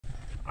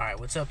Alright,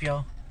 what's up,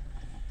 y'all?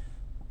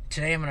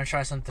 Today I'm going to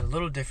try something a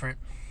little different.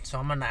 So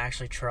I'm going to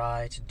actually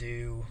try to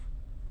do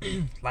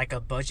like a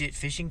budget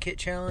fishing kit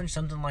challenge,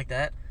 something like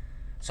that.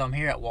 So I'm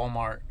here at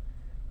Walmart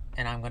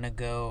and I'm going to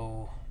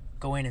go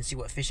in and see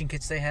what fishing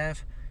kits they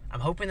have. I'm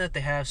hoping that they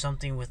have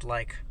something with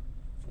like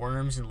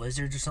worms and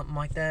lizards or something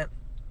like that.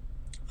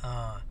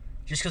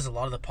 Just because a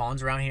lot of the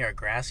ponds around here are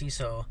grassy,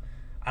 so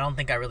I don't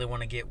think I really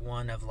want to get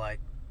one of like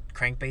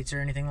crankbaits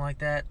or anything like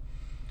that.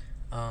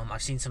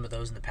 I've seen some of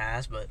those in the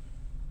past, but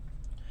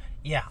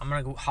yeah, I'm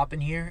gonna go hop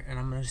in here and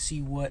I'm gonna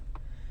see what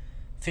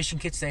fishing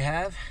kits they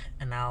have,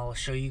 and I'll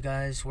show you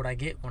guys what I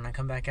get when I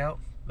come back out.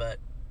 But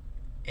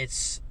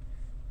it's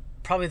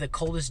probably the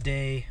coldest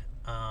day,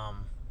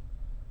 and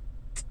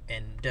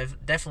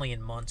definitely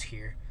in months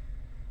here.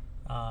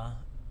 The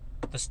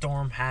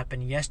storm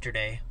happened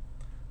yesterday,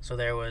 so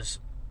there was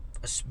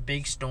a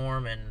big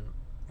storm and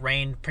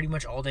rained pretty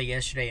much all day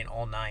yesterday and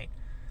all night.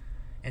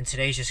 And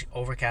today's just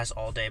overcast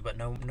all day, but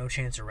no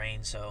chance of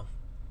rain. So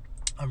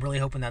I'm really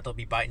hoping that they'll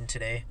be biting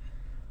today.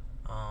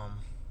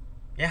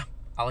 Yeah,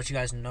 I'll let you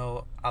guys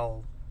know.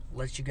 I'll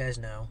let you guys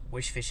know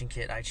which fishing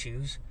kit I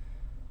choose.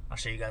 I'll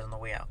show you guys on the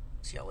way out.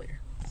 See y'all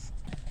later.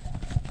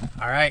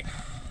 All right,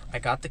 I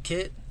got the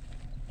kit,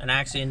 and I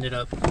actually ended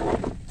up.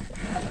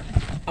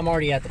 I'm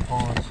already at the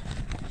pond.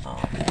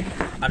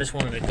 I just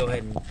wanted to go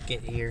ahead and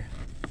get here,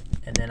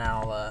 and then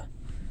I'm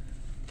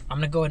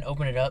gonna go ahead and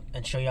open it up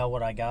and show y'all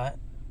what I got.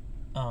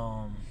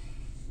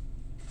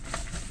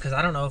 Because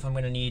I don't know if I'm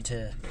gonna need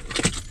to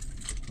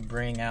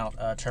bring out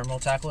a terminal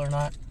tackle or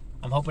not.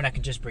 I'm hoping I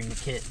can just bring the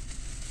kit,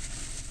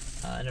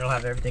 and it'll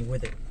have everything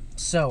with it.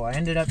 So I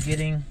ended up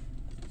getting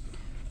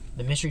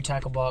the Mystery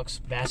Tackle Box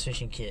Bass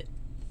Fishing Kit,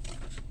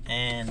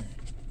 and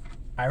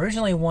I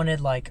originally wanted,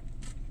 like,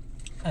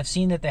 I've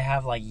seen that they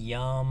have like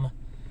Yum,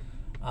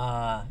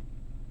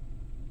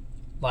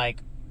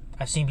 like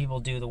I've seen people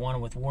do the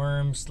one with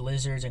worms,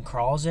 lizards, and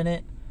crawls in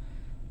it.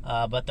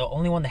 But the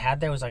only one they had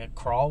there was like a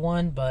crawl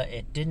one, but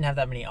it didn't have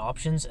that many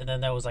options. And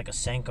then there was like a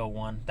Senko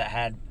one that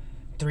had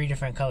 3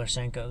 different color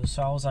Senkos.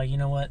 So I was like, you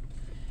know what?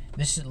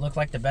 This should look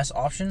like the best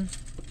option.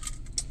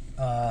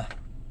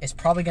 It's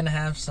probably going to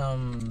have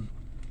some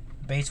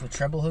baits with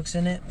treble hooks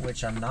in it,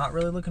 which I'm not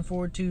really looking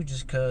forward to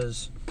just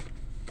because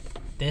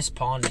this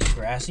pond is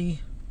grassy.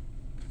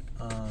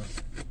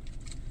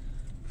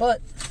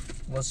 But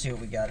let's see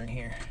what we got in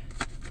here.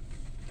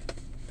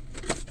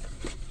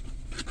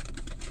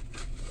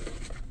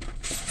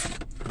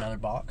 Another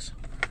box.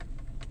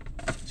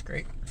 That's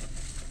great.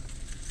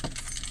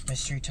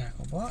 Mystery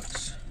Tackle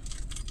Box.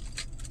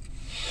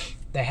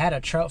 They had a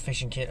trout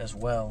fishing kit as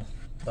well,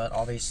 but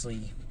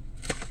obviously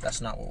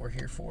that's not what we're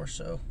here for.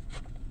 So,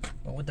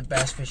 but with the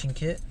bass fishing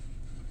kit.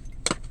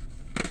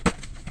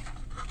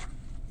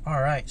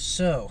 All right,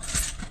 so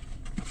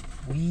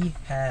we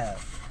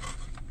have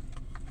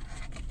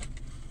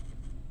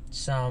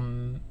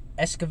some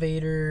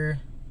excavator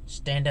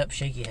stand-up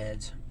shaky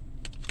heads.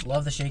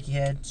 Love the shaky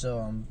head, so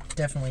I'm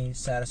definitely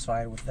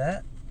satisfied with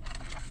that.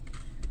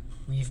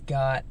 We've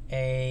got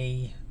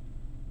a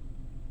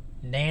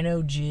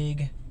nano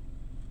jig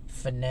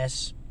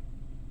finesse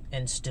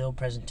and still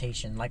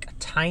presentation, like a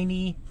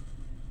tiny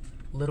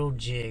little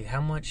jig.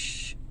 How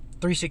much?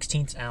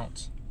 3/16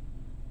 ounce,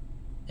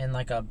 and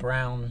like a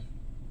brown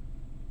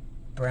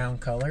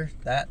color.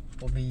 That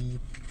will be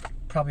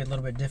probably a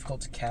little bit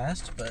difficult to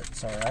cast, but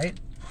it's all right.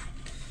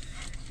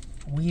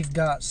 We've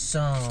got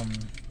some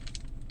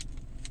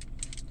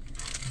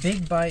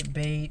big bite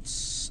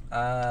baits,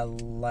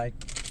 like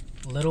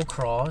little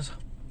craws.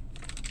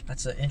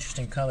 That's an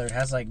interesting color. It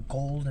has like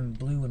gold and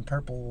blue and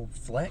purple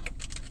fleck.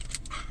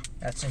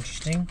 That's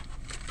interesting.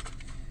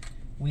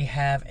 We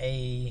have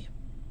a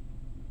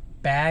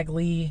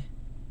Bagley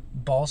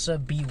Balsa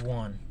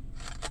B1.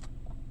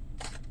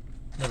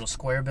 Little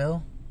square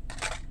bill.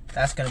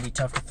 That's going to be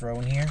tough to throw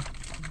in here,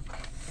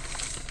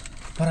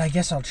 but I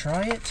guess I'll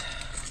try it.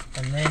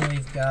 And then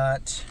we've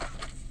got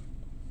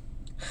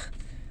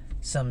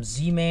some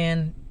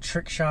Z-Man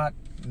Trick Shot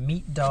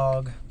Meat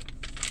Dog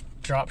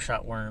Drop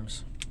Shot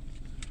worms.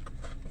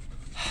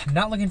 I'm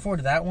not looking forward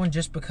to that one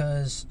just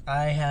because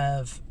I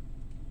have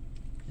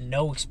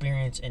no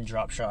experience in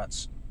drop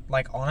shots.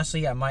 Like,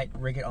 honestly, I might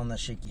rig it on the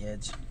shaky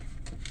heads.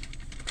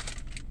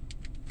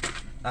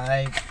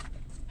 I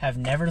have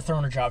never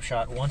thrown a drop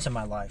shot once in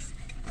my life,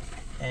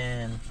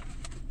 and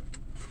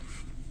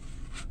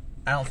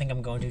I don't think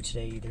I'm going to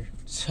today either.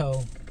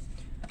 So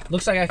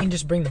looks like I can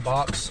just bring the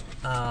box,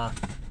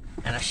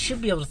 and I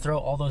should be able to throw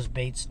all those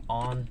baits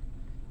on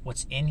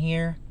what's in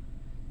here.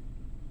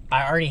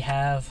 I already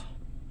have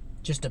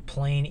just a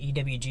plain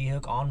EWG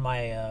hook on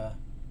my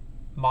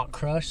Mock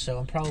Crush, so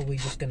I'm probably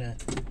just gonna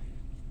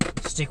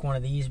stick one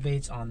of these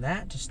baits on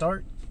that to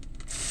start.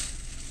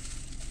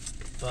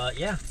 But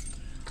yeah,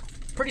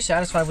 pretty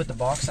satisfied with the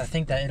box. I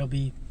think that it'll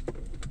be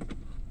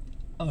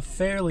a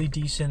fairly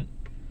decent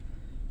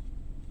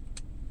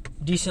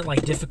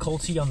like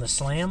difficulty on the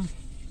slam.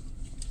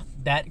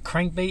 That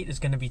crankbait is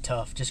going to be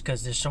tough just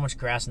because there's so much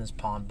grass in this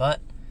pond,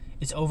 but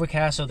it's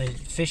overcast, so the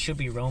fish should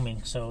be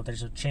roaming, so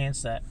there's a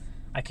chance that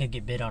I could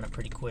get bit on it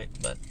pretty quick.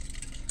 But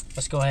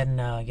let's go ahead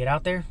and get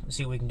out there and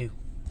see what we can do.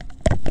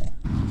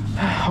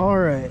 All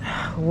right,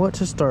 what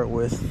to start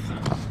with?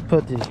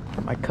 Put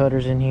my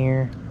cutters in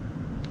here.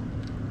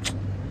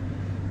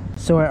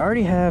 So I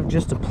already have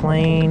just a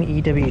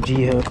plain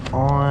EWG hook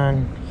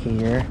on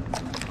here.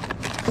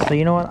 So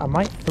you know what? I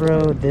might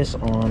throw this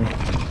on.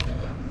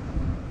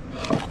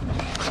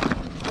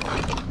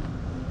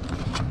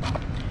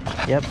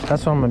 Yep,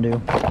 that's what I'm gonna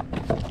do.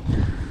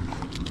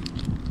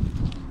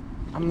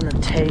 I'm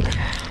gonna take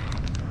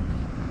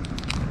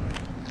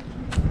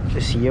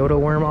this Yoda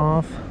worm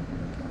off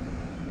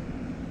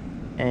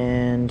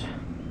and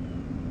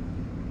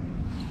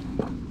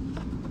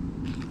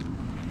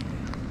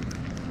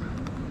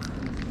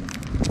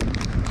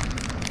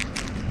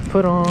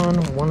put on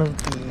one of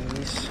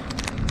these.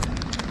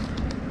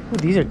 Ooh,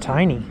 these are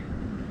tiny.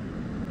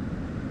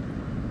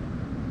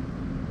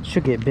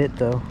 Should get bit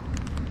though.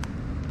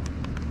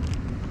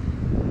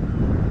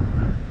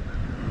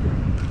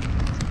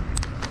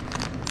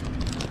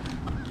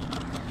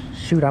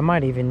 Shoot, I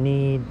might even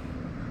need...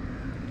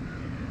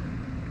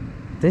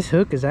 This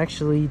hook is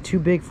actually too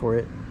big for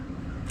it.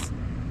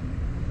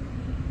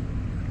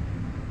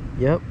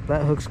 Yep,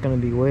 that hook's gonna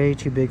be way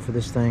too big for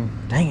this thing.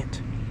 Dang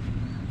it.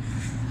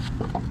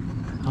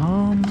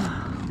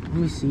 Let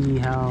me see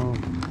how...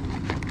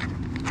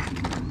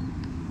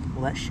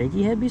 Will that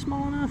shaky head be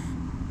small enough?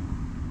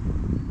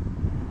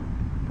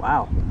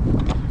 Wow.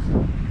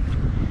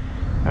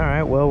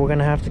 Alright, well, we're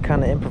gonna have to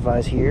kind of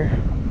improvise here.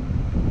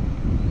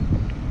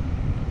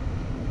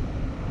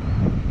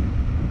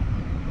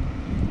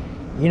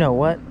 You know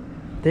what?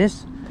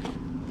 This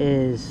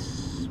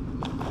is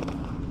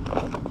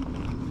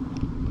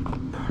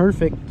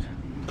perfect.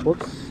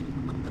 Whoops.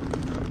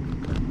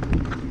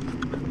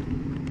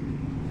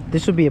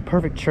 This would be a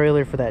perfect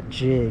trailer for that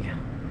jig.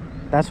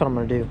 That's what I'm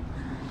gonna do.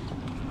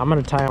 I'm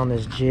gonna tie on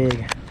this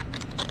jig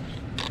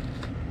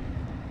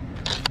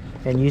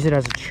and use it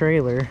as a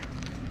trailer.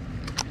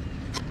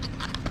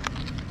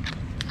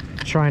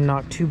 Try and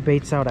knock 2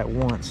 baits out at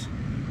once.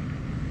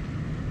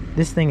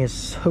 This thing is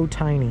so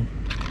tiny.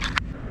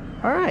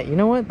 Alright, you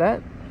know what?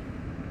 That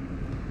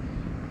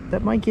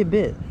might get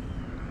bit.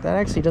 That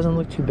actually doesn't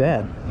look too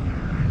bad.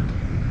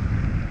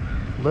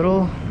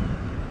 Little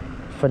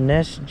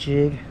finesse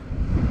jig,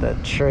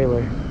 that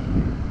trailer.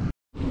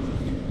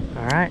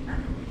 Alright.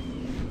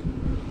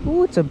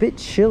 Ooh, it's a bit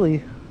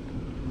chilly.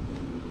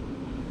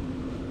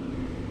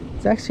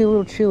 It's actually a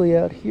little chilly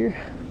out here.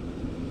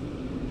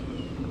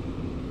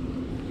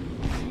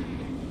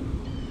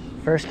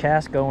 First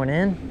cast going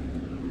in.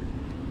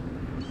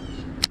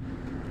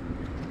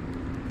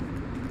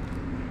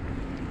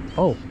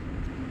 Oh,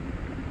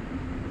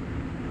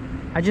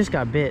 I just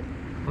got bit.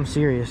 I'm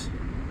serious.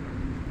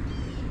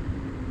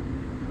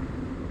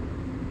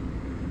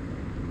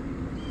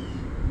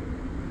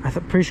 I'm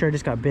pretty sure I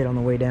just got bit on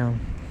the way down.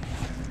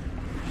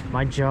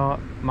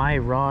 My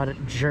rod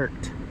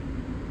jerked.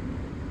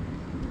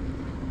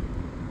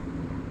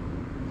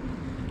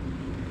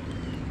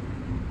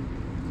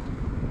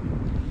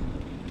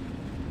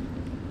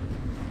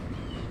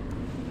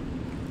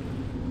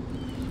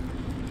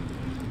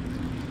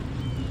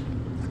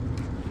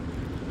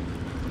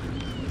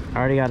 I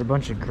already got a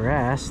bunch of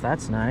grass.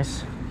 That's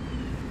nice.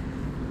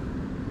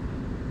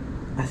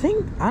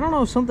 I don't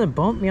know if something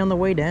bumped me on the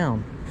way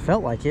down.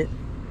 Felt like it.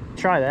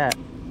 Try that.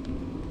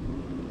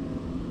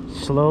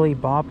 Slowly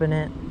bopping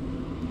it.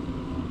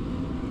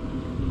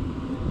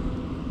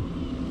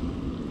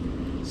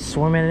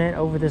 Swimming it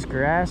over this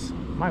grass.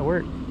 Might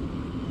work.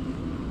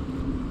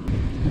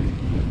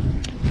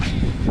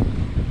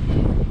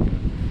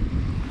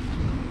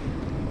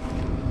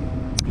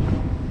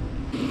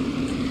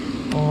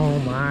 Oh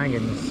my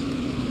goodness.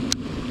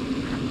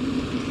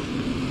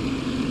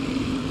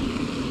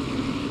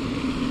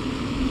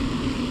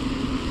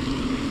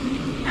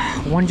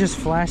 One just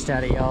flashed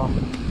at it, y'all.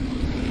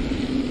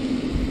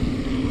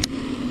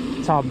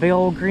 Saw a big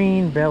old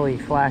green belly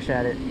flash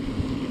at it.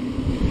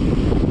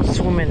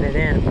 Swimming it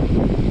in.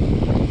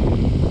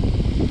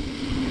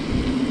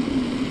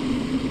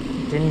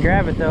 Didn't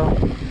grab it though.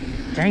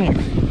 Dang it.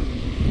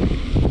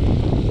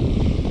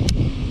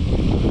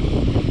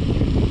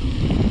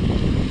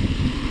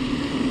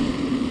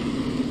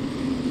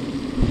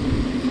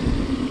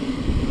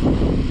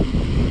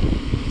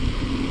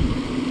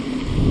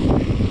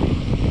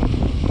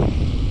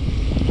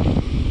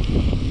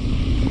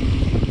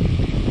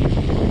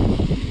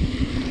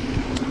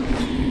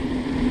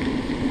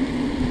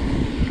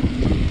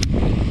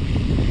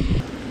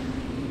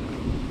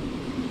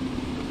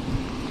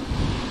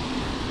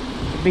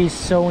 Be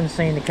so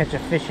insane to catch a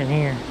fish in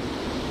here.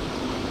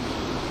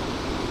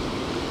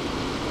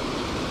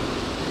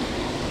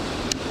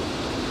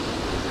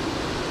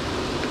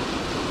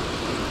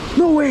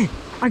 No way!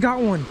 I got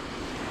one!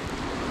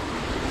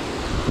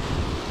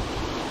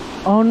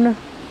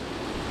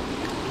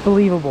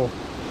 Unbelievable.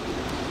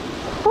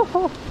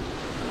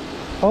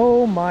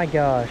 Oh my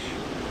gosh.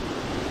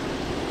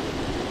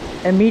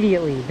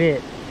 Immediately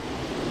bit.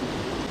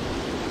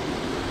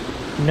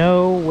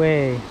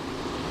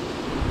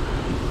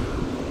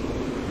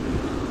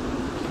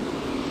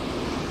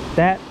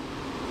 That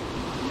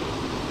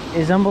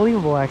is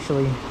unbelievable,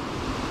 actually.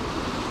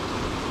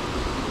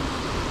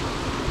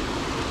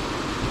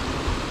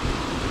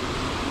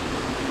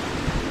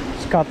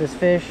 Just caught this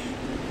fish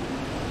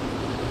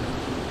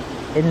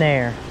in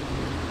there,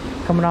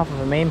 coming off of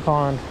a main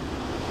pond.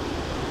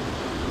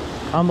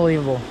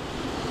 Unbelievable.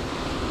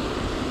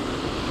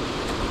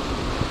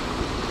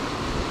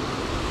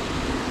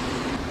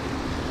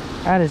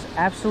 That is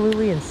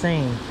absolutely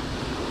insane.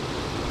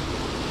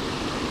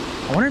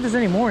 I wonder if there's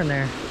any more in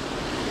there.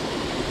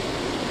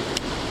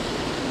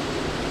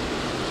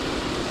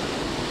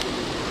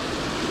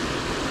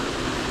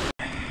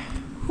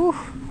 Whew.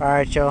 All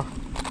right, y'all.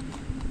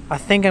 I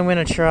think I'm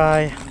gonna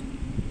try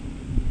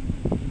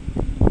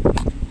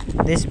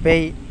this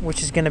bait,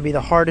 which is gonna be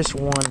the hardest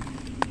one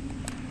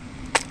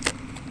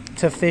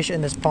to fish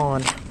in this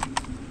pond,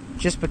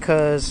 just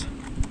because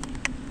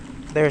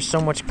there's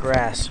so much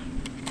grass.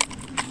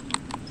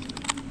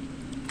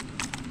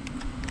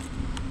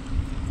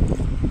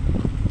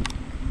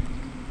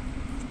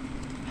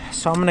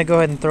 So I'm gonna go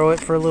ahead and throw it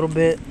for a little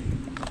bit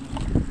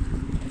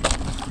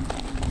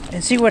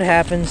and see what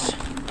happens.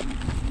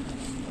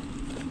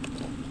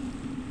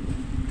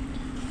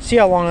 See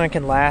how long I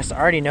can last. I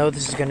already know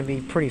this is gonna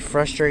be pretty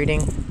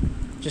frustrating,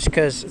 just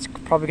because it's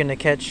probably gonna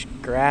catch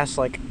grass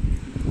like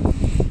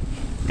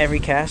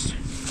every cast.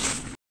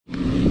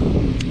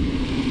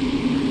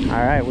 All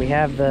right, we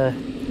have the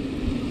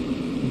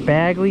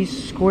Bagley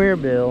square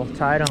bill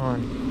tied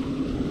on.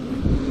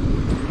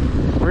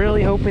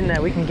 Really hoping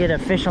that we can get a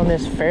fish on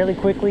this fairly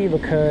quickly,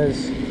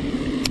 because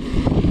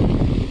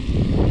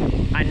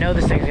I know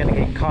this thing's gonna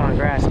get caught on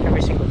grass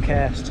every single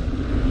cast.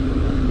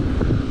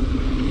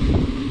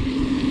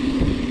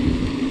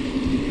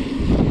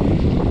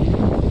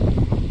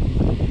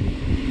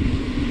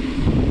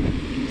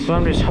 So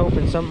I'm just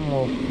hoping something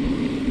will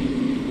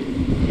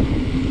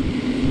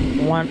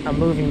want a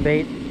moving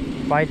bait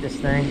bite this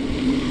thing.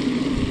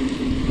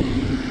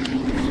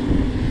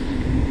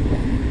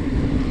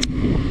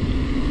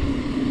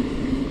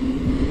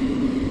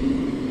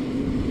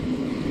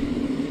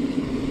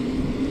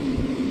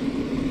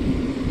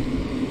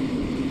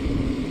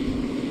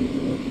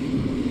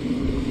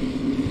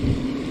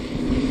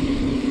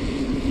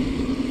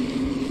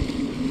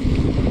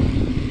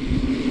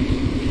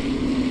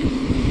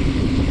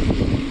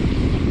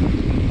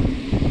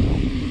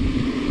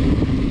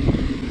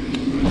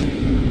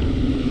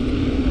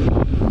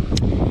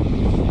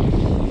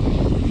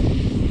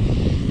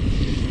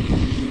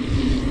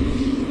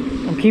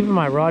 Keeping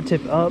my rod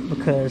tip up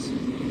because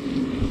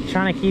I'm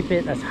trying to keep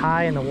it as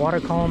high in the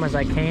water column as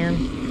I can.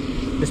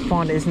 This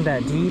pond isn't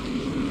that deep,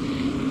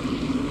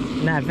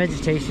 and that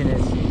vegetation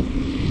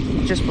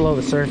is just below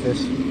the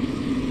surface.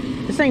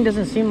 This thing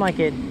doesn't seem like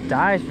it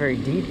dives very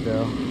deep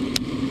though.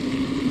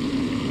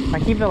 If I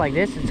keep it like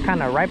this, it's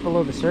kind of right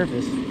below the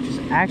surface, which is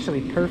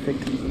actually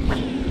perfect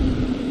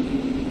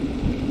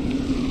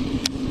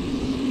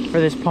for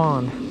this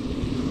pond.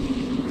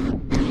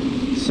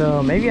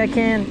 So maybe I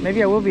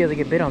will be able to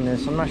get bit on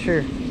this. I'm not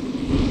sure. Just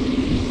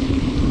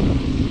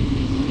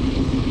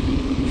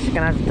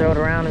gonna have to throw it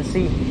around and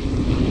see.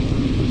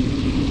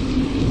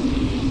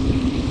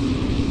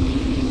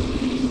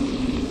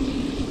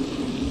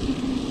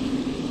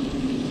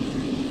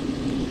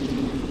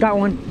 Got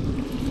one.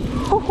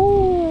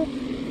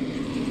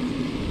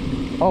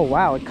 Oh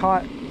wow, it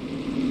got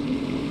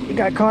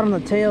caught on the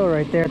tail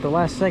right there at the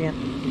last second.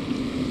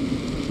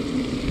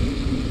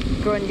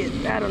 Go ahead and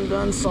get that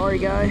undone. Sorry,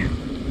 guy.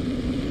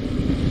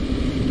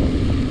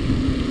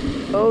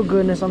 Oh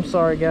goodness, I'm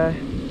sorry, guy.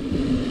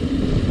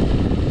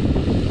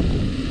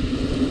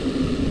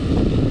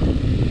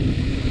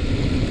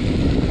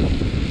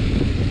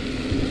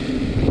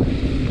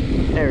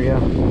 There we go.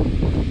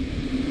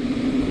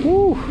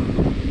 Woo!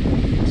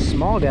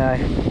 Small guy.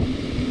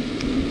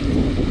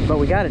 But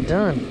we got it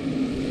done.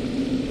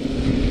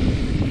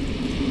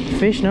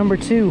 Fish number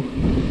 2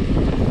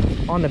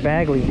 on the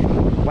Bagley.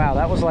 Wow,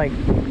 that was like...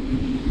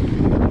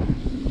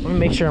 Let me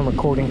make sure I'm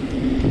recording.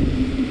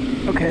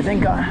 Okay,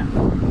 thank God.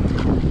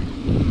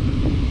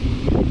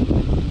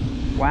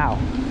 Wow.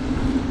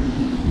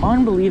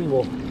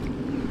 Unbelievable.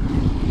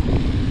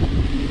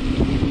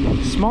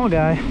 Small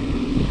guy,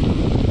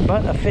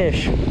 but a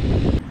fish.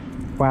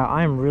 Wow,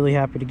 I am really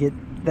happy to get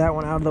that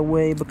one out of the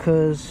way,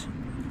 because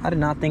I did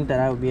not think that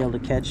I would be able to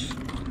catch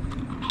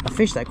a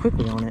fish that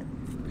quickly on it.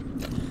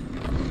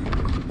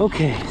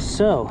 Okay,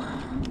 so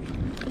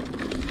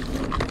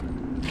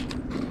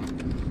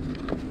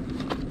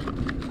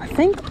I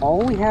think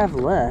all we have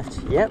left,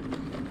 yep.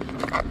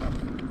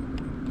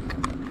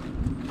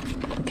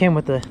 It came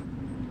with the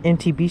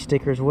MTB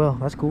sticker as well.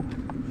 That's cool.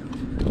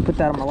 Put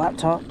that on my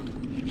laptop.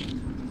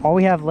 All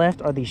we have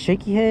left are the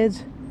shaky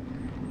heads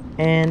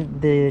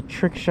and the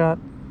trick shot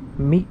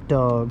meat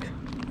dog.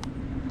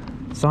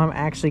 So I'm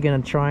actually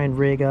gonna try and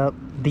rig up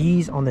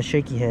these on the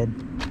shaky head.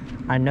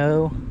 I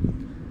know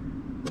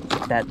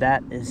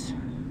that is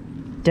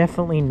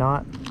definitely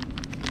not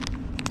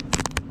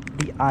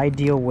the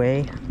ideal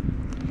way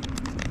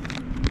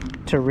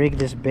to rig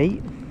this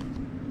bait,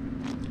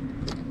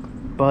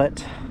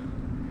 but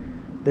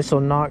This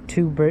will knock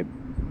two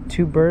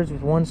birds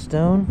with one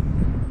stone.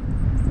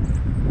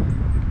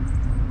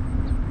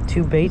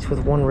 2 baits with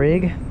 1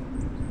 rig.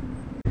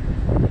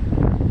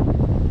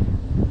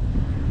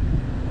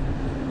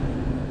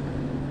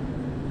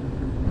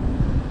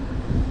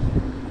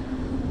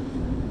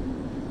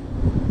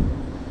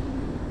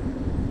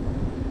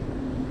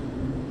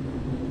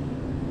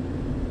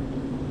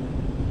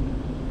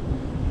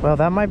 Well,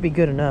 that might be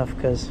good enough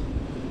because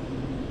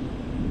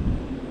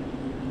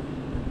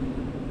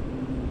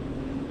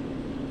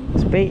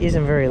this bait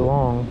isn't very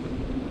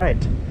long. Right,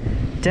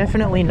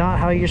 definitely not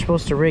how you're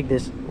supposed to rig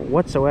this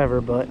whatsoever,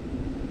 but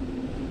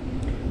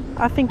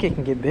I think it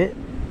can get bit.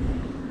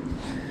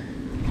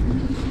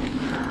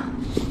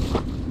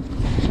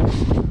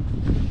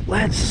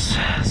 Let's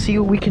see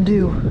what we can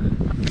do.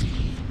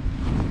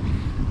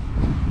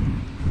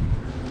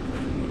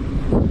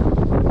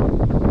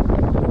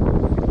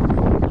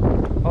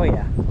 Oh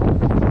yeah,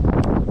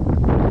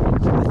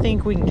 I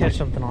think we can catch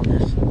something on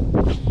this.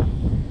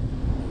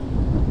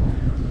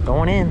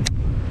 Going in.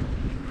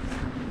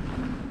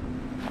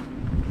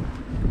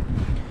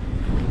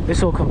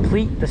 This will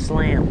complete the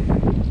slam.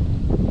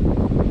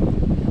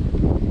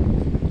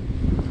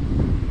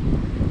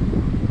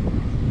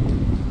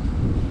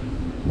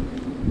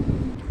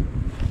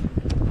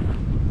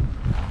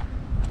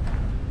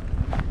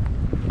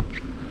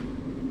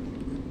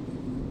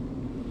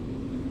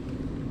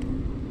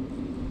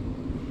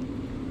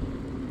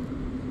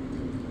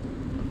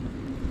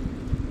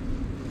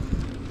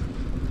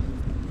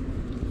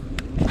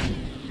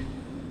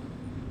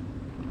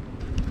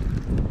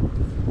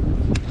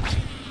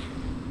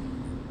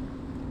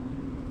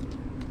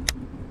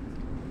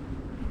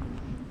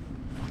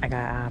 I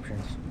got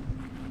options.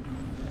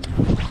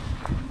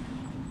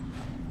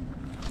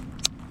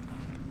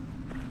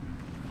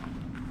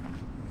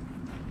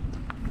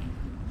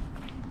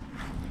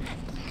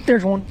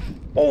 There's one.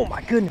 Oh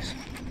my goodness.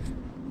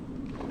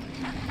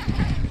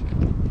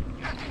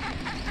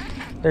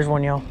 There's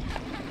one, y'all.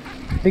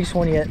 Biggest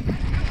one yet.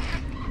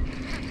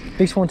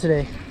 Biggest one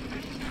today.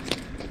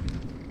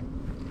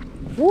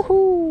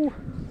 Woohoo!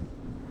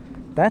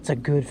 That's a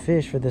good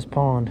fish for this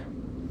pond.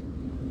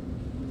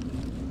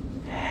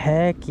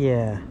 Heck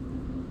yeah.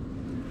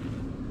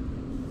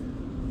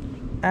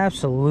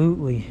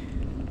 Absolutely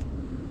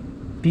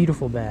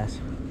beautiful bass.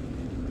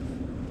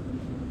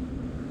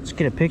 Let's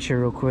get a picture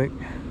real quick.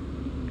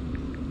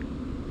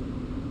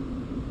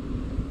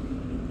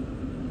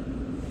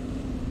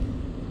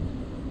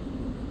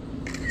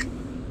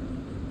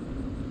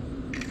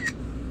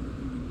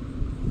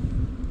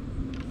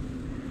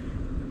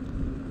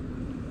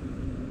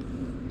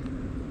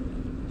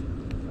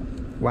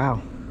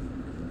 Wow.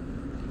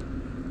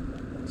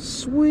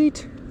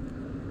 Sweet.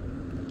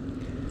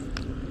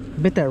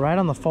 Bit that right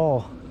on the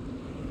fall.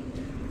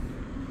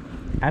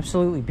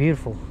 Absolutely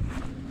beautiful.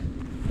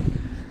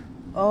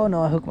 Oh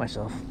no, I hooked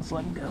myself. Let's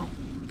let him go.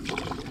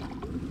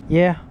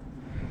 Yeah.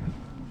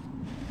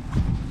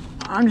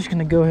 I'm just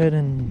gonna go ahead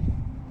and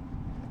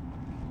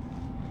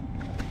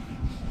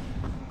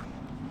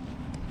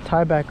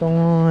tie back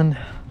on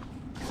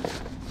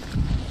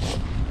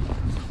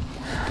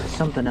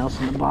something else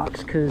in the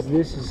box, because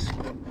this is,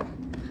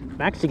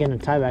 I'm actually gonna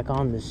tie back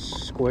on this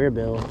square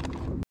bill.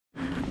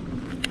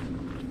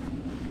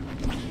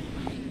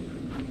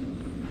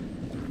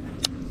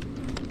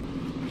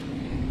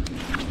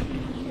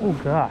 Oh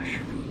gosh,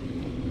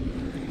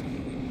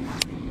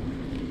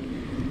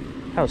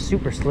 that was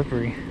super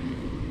slippery.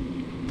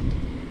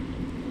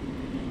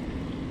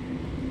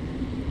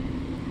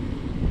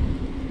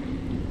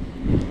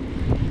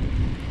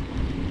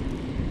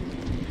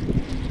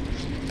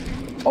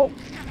 Oh,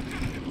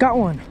 got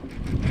one.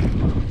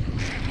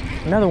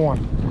 Another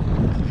one.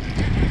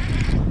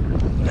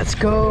 Let's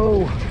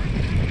go.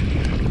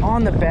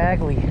 On the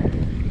Bagley.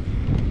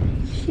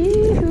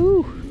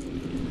 Yee-hoo.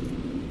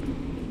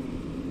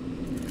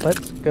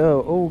 Let's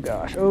go. Oh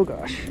gosh, oh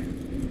gosh.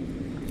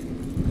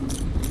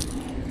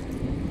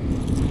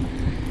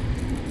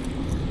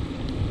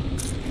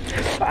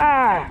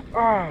 Ah!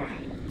 Oh,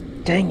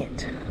 dang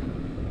it.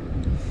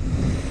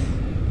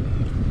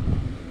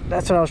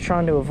 That's what I was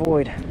trying to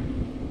avoid.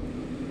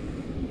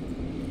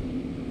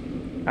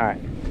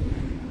 Alright.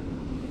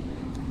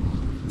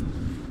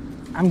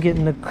 I'm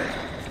getting the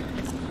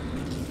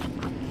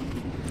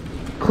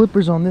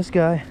clippers on this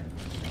guy.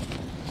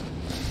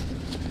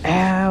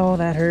 Ow,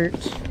 that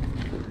hurts.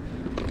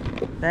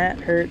 That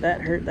hurt,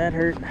 that hurt, that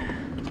hurt.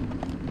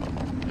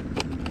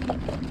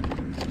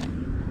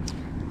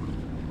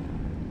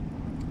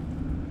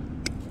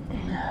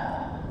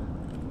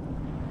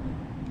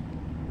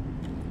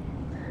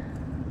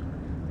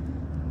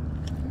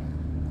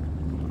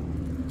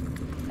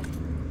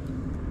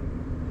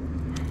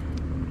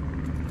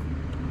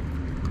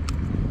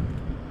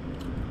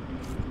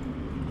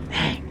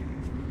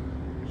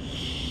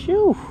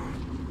 Shoo.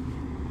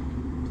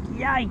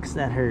 Yikes,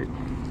 that hurt.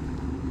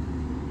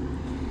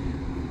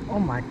 Oh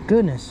my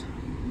goodness.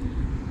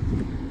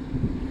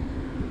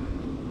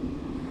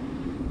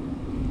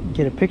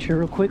 Get a picture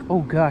real quick.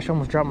 Oh gosh, I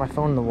almost dropped my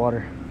phone in the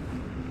water.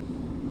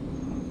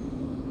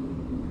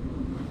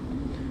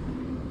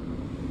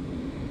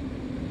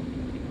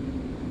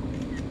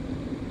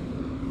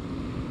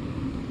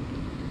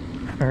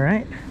 All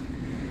right,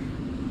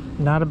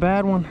 not a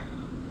bad one.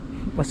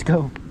 Let's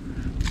go.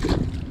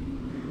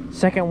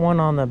 Second one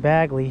on the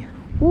Bagley.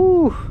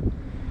 Woo!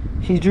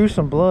 He drew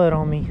some blood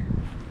on me.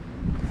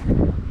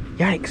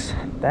 Yikes,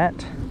 that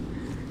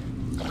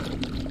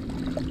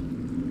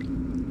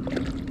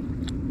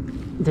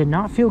did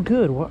not feel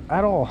good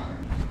at all.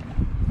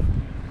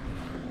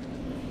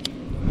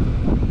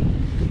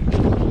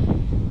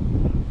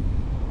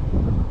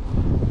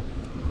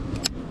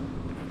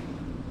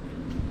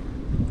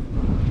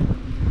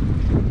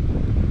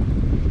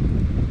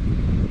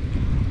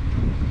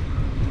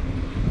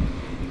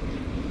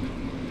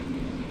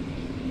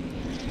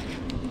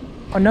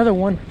 Another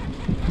one.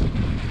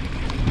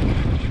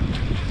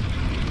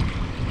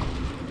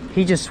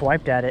 He just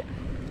swiped at it.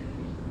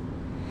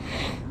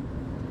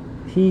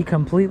 He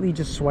completely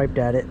just swiped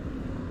at it.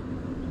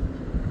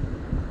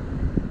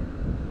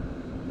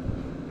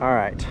 All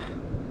right.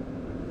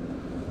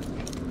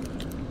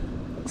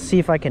 Let's see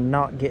if I can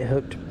not get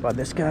hooked by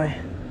this guy.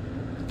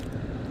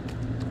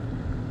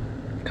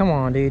 Come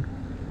on, dude.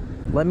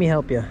 Let me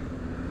help you.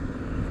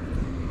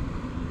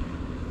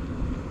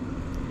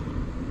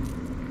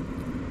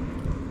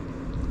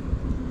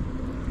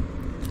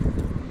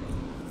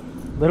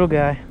 Little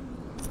guy.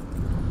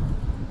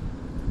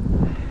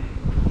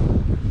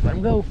 Let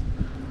him go.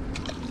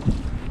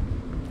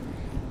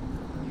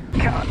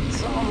 Got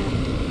some.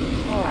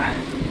 Oh.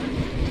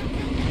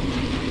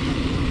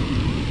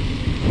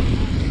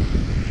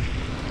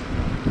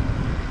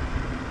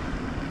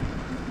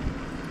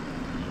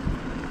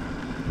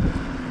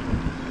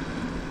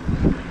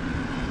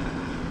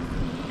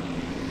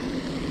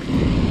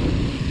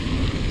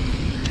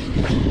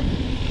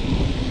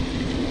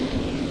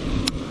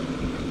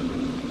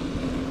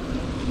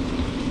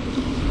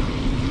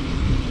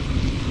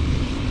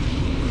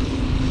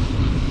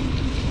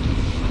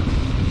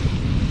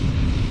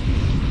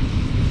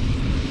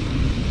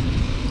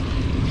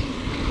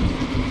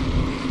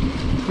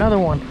 Another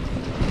one.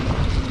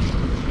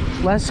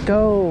 Let's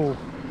go.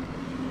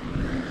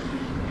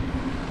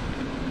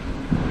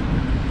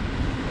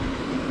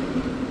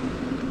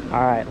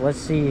 All right, let's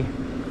see.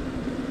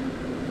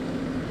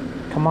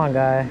 Come on,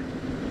 guy.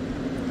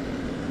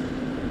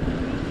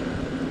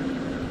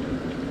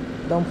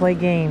 Don't play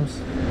games.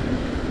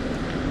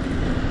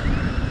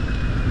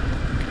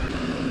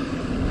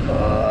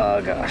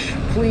 Oh gosh,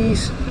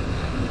 please.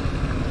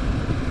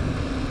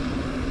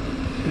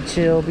 Be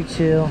chill, be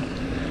chill.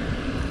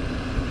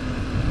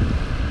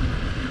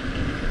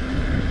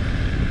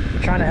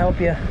 Trying to help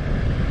you.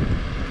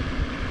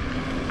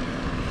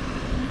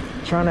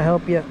 Trying to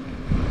help you.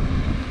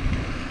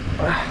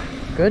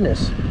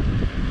 Goodness.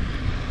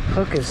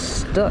 Hook is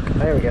stuck.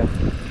 There we go.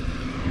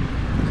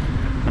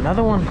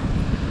 Another one.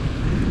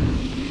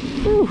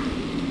 Whew.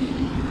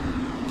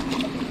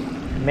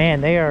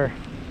 Man, they are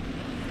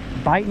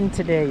biting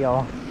today,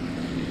 y'all.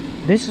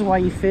 This is why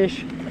you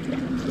fish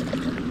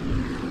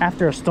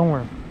after a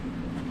storm.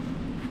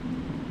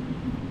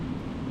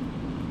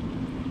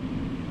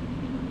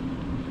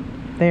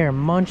 They are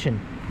munching.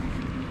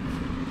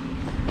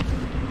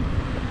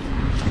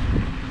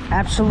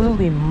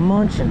 Absolutely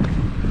munching.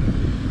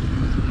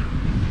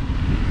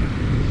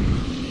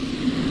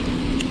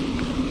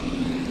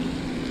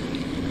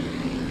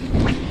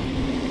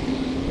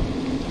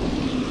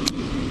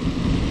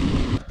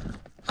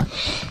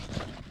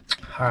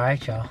 All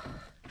right, y'all.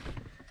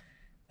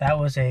 That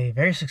was a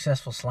very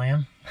successful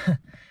slam.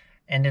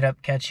 Ended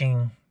up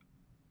catching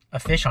a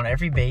fish on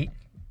every bait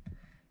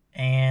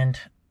and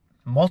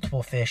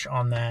multiple fish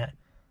on that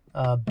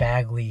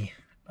Bagley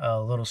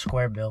little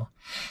square bill.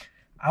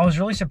 I was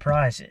really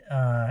surprised.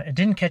 It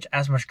didn't catch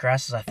as much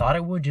grass as I thought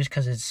it would, just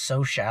because it's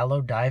so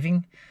shallow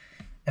diving.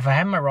 If I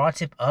had my rod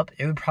tip up,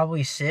 it would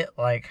probably sit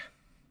like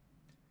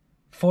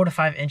 4 to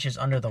 5 inches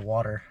under the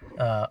water,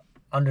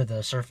 under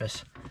the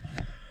surface.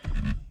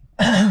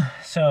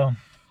 So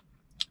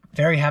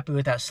very happy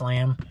with that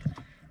slam.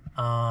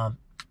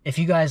 If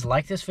you guys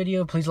like this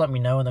video, please let me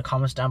know in the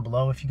comments down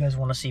below if you guys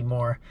want to see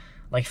more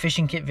like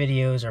fishing kit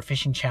videos or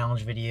fishing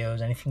challenge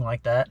videos, anything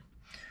like that.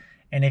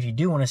 And if you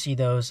do want to see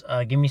those,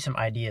 give me some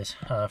ideas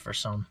for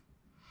some.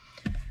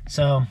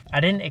 So I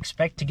didn't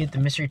expect to get the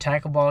Mystery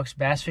Tackle Box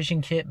bass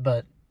fishing kit,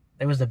 but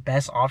it was the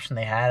best option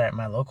they had at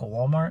my local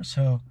Walmart.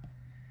 So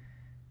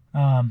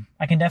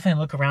I can definitely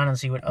look around and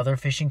see what other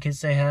fishing kits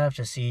they have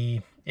to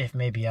see if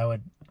maybe I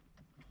would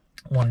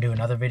want to do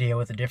another video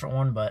with a different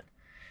one. But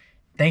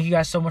thank you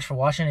guys so much for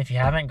watching. If you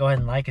haven't, go ahead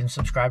and like and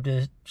subscribe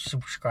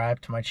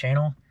to my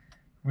channel.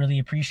 Really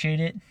appreciate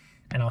it.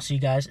 And I'll see you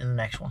guys in the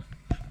next one.